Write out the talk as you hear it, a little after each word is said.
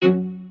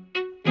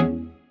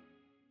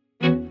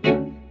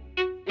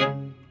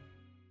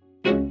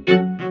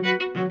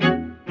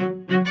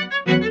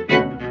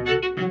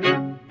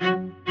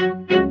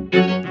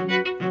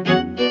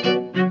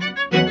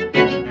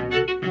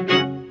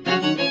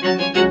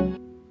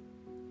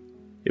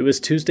It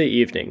was Tuesday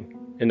evening,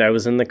 and I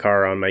was in the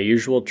car on my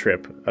usual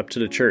trip up to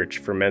the church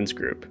for men's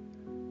group.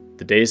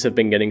 The days have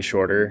been getting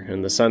shorter,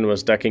 and the sun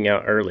was ducking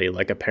out early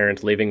like a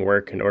parent leaving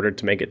work in order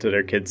to make it to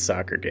their kid's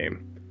soccer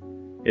game.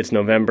 It's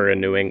November in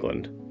New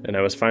England, and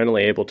I was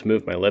finally able to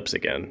move my lips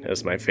again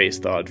as my face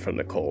thawed from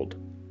the cold.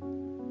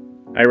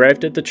 I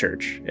arrived at the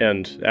church,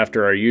 and,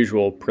 after our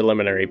usual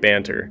preliminary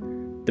banter,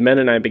 the men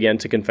and I began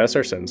to confess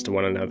our sins to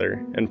one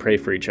another and pray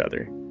for each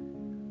other.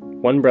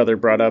 One brother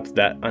brought up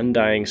that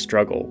undying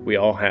struggle we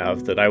all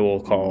have that I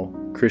will call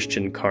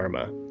Christian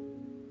karma.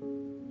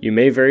 You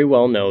may very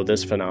well know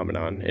this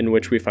phenomenon in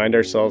which we find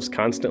ourselves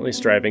constantly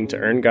striving to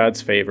earn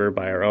God's favor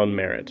by our own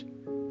merit.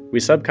 We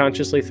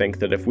subconsciously think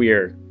that if we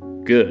are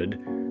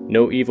good,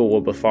 no evil will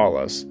befall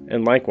us,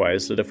 and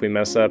likewise that if we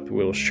mess up,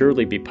 we will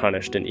surely be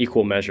punished in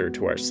equal measure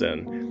to our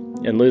sin,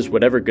 and lose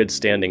whatever good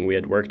standing we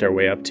had worked our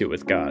way up to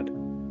with God.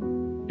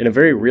 In a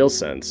very real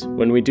sense,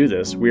 when we do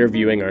this, we are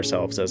viewing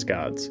ourselves as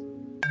gods.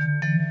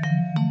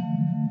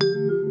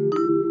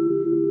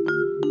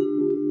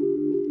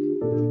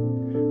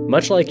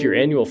 Much like your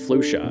annual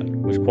flu shot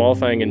with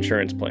qualifying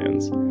insurance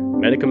plans,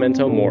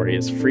 Medicamento Mori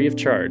is free of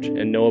charge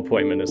and no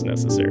appointment is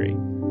necessary.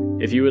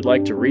 If you would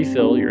like to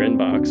refill your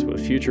inbox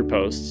with future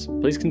posts,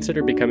 please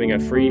consider becoming a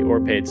free or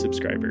paid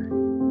subscriber.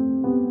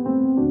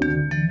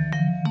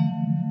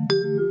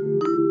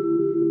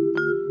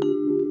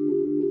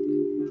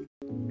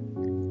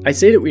 I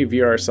say that we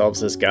view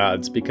ourselves as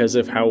gods because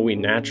of how we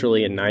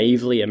naturally and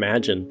naively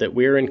imagine that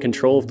we are in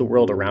control of the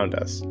world around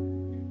us.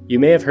 You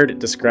may have heard it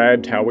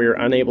described how we are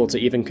unable to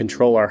even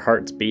control our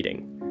hearts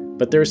beating,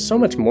 but there is so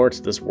much more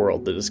to this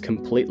world that is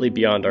completely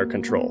beyond our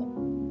control.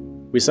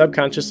 We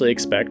subconsciously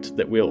expect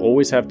that we'll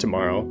always have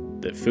tomorrow,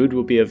 that food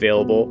will be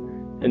available,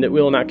 and that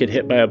we will not get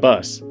hit by a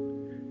bus.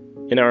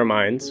 In our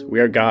minds, we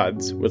are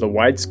gods with a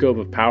wide scope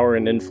of power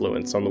and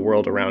influence on the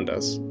world around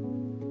us.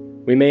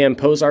 We may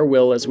impose our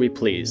will as we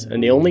please,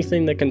 and the only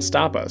thing that can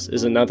stop us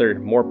is another,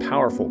 more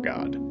powerful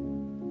God.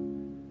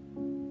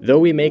 Though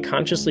we may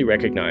consciously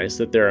recognize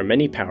that there are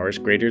many powers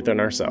greater than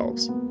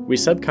ourselves, we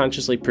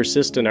subconsciously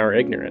persist in our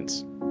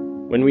ignorance.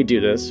 When we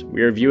do this,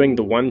 we are viewing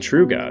the one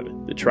true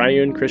God, the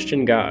triune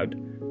Christian God,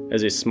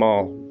 as a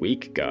small,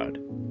 weak God.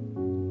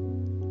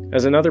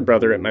 As another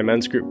brother at my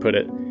men's group put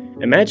it,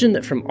 imagine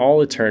that from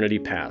all eternity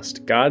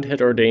past, God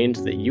had ordained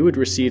that you would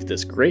receive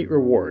this great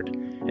reward,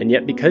 and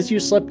yet because you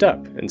slipped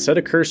up and said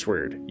a curse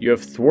word, you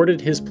have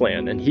thwarted his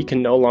plan and he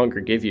can no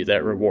longer give you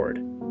that reward.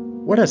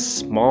 What a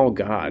small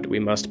God we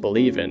must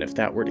believe in if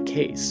that were the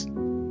case.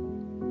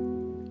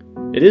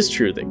 It is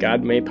true that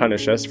God may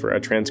punish us for our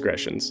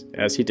transgressions,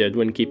 as he did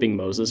when keeping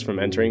Moses from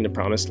entering the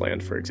Promised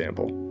Land, for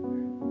example.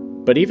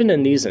 But even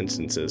in these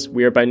instances,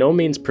 we are by no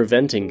means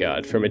preventing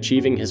God from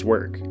achieving his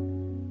work.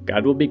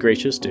 God will be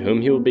gracious to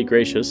whom he will be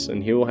gracious,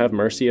 and he will have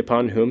mercy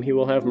upon whom he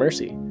will have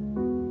mercy.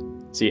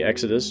 See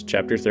Exodus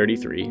chapter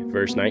 33,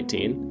 verse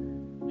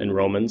 19, and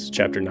Romans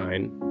chapter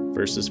 9,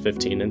 verses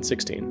 15 and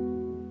 16.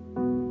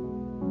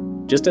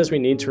 Just as we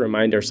need to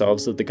remind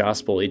ourselves of the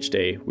gospel each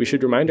day, we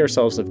should remind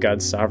ourselves of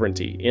God's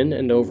sovereignty in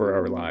and over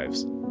our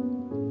lives.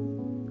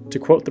 To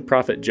quote the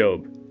prophet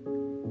Job,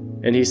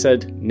 "And he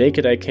said,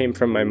 'Naked I came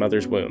from my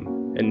mother's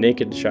womb, and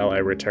naked shall I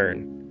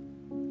return.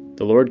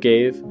 The Lord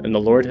gave, and the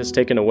Lord has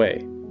taken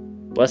away.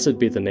 Blessed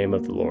be the name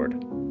of the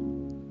Lord.'"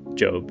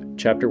 Job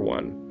chapter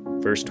 1,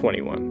 verse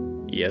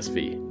 21,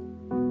 ESV.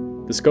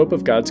 The scope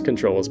of God's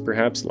control is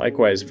perhaps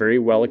likewise very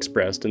well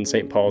expressed in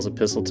St. Paul's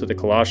epistle to the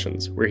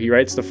Colossians, where he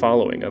writes the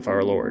following of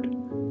our Lord.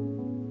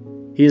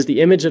 "He is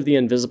the image of the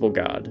invisible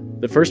God,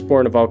 the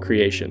firstborn of all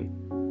creation.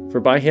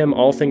 For by him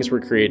all things were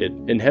created,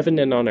 in heaven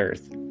and on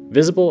earth,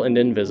 visible and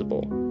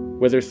invisible.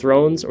 Whether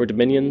thrones or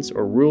dominions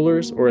or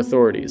rulers or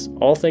authorities,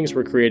 all things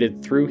were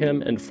created through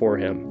him and for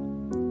him.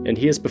 And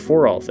he is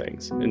before all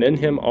things, and in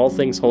him all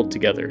things hold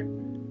together.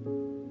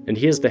 And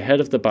he is the head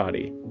of the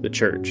body, the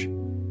church.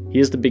 He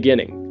is the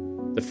beginning,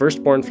 the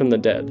firstborn from the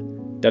dead,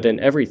 that in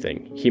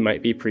everything he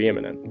might be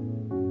preeminent.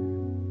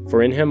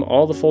 For in him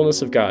all the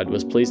fullness of God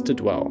was pleased to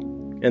dwell,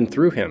 and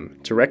through him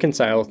to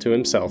reconcile to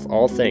himself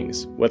all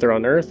things, whether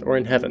on earth or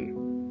in heaven,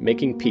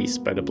 making peace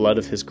by the blood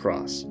of his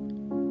cross."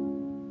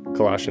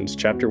 Colossians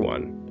chapter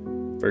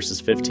 1, verses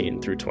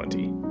 15 through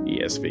 20,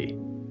 ESV.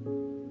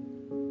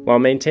 While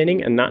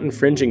maintaining and not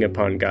infringing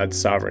upon God's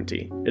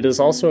sovereignty, it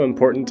is also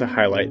important to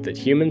highlight that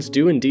humans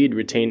do indeed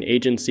retain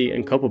agency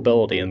and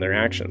culpability in their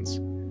actions.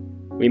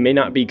 We may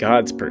not be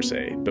gods per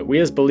se, but we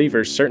as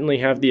believers certainly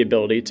have the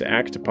ability to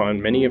act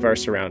upon many of our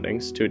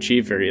surroundings to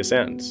achieve various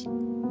ends.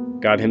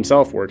 God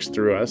himself works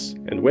through us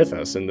and with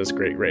us in this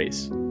great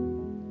race.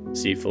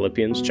 See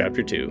Philippians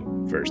chapter 2,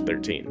 verse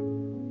 13.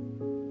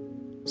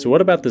 So what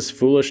about this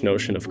foolish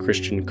notion of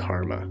Christian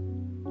karma?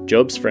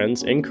 Job's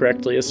friends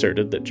incorrectly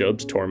asserted that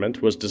Job's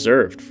torment was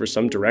deserved for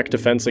some direct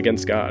offense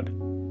against God.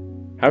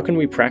 How can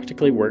we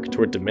practically work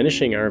toward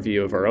diminishing our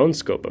view of our own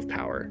scope of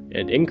power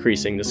and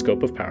increasing the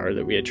scope of power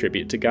that we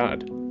attribute to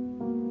God?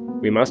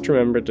 We must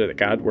remember that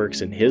God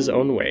works in his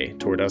own way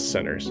toward us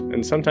sinners,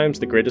 and sometimes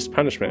the greatest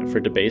punishment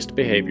for debased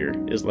behavior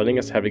is letting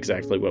us have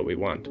exactly what we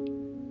want.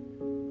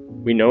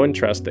 We know and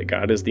trust that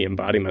God is the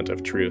embodiment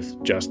of truth,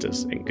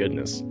 justice, and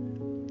goodness,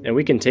 and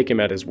we can take him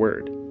at his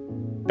word.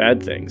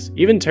 Bad things,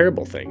 even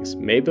terrible things,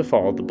 may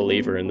befall the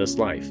believer in this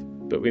life,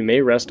 but we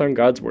may rest on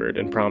God's word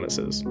and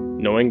promises,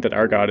 knowing that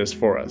our God is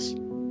for us.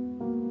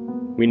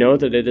 We know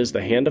that it is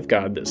the hand of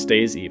God that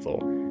stays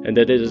evil, and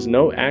that it is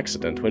no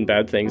accident when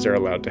bad things are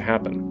allowed to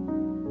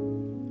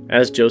happen.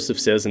 As Joseph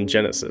says in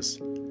Genesis,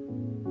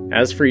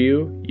 "As for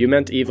you, you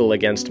meant evil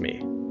against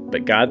me,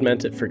 but God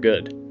meant it for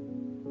good."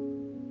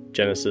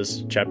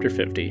 Genesis chapter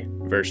 50,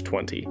 verse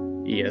 20,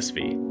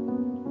 ESV.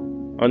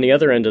 On the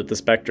other end of the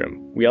spectrum,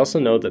 we also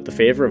know that the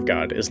favor of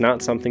God is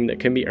not something that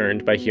can be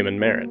earned by human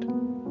merit.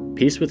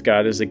 Peace with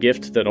God is a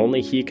gift that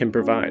only He can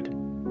provide.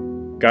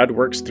 God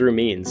works through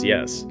means,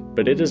 yes,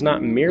 but it is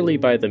not merely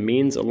by the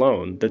means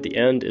alone that the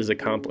end is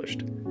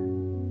accomplished.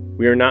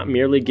 We are not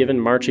merely given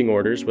marching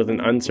orders with an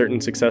uncertain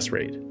success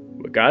rate.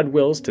 What God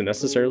wills to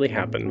necessarily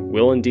happen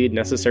will indeed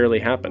necessarily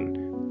happen,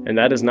 and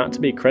that is not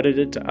to be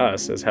credited to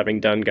us as having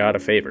done God a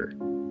favor.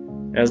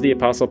 As the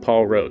Apostle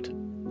Paul wrote,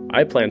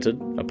 "I planted,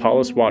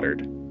 Apollos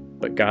watered,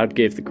 but God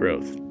gave the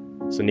growth.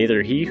 So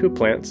neither he who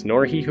plants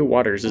nor he who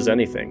waters is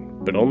anything,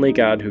 but only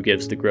God who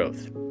gives the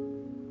growth."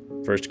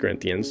 1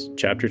 Corinthians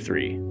chapter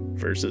 3,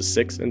 verses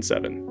 6 and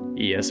 7,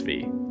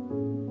 ESV.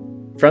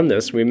 From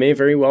this, we may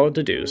very well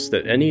deduce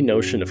that any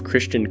notion of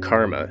Christian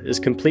karma is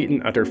complete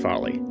and utter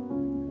folly.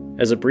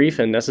 As a brief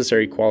and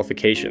necessary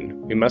qualification,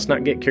 we must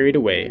not get carried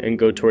away and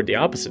go toward the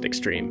opposite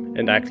extreme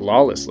and act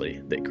lawlessly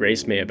that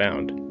grace may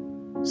abound.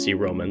 See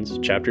Romans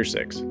chapter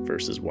 6,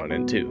 verses 1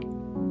 and 2.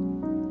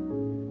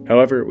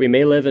 However, we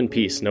may live in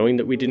peace knowing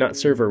that we do not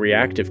serve a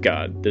reactive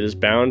God that is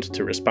bound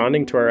to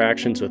responding to our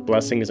actions with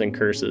blessings and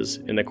curses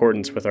in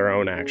accordance with our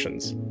own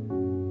actions.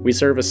 We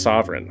serve a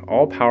sovereign,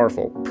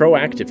 all-powerful,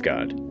 proactive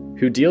God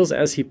who deals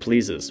as he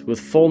pleases with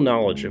full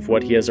knowledge of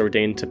what he has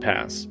ordained to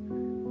pass.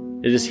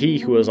 It is he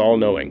who is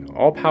all-knowing,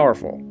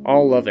 all-powerful,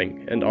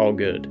 all-loving, and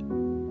all-good.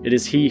 It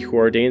is he who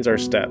ordains our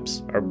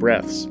steps, our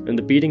breaths, and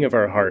the beating of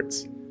our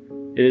hearts.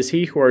 It is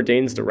he who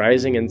ordains the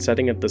rising and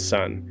setting of the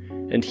sun,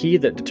 and he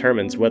that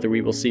determines whether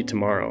we will see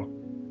tomorrow.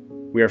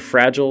 We are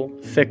fragile,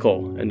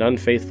 fickle, and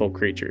unfaithful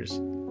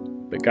creatures.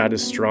 But God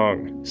is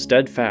strong,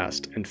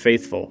 steadfast, and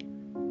faithful,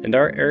 and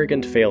our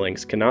arrogant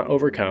failings cannot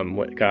overcome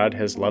what God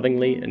has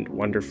lovingly and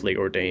wonderfully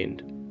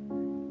ordained.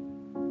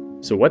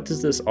 So what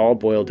does this all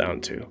boil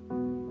down to?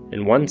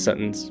 In one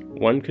sentence,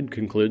 one could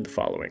conclude the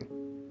following.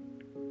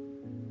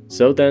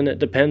 So then it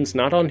depends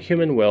not on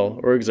human will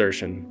or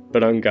exertion,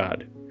 but on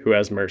God, who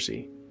has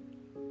mercy.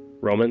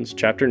 Romans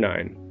chapter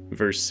 9,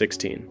 verse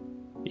 16,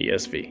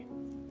 ESV.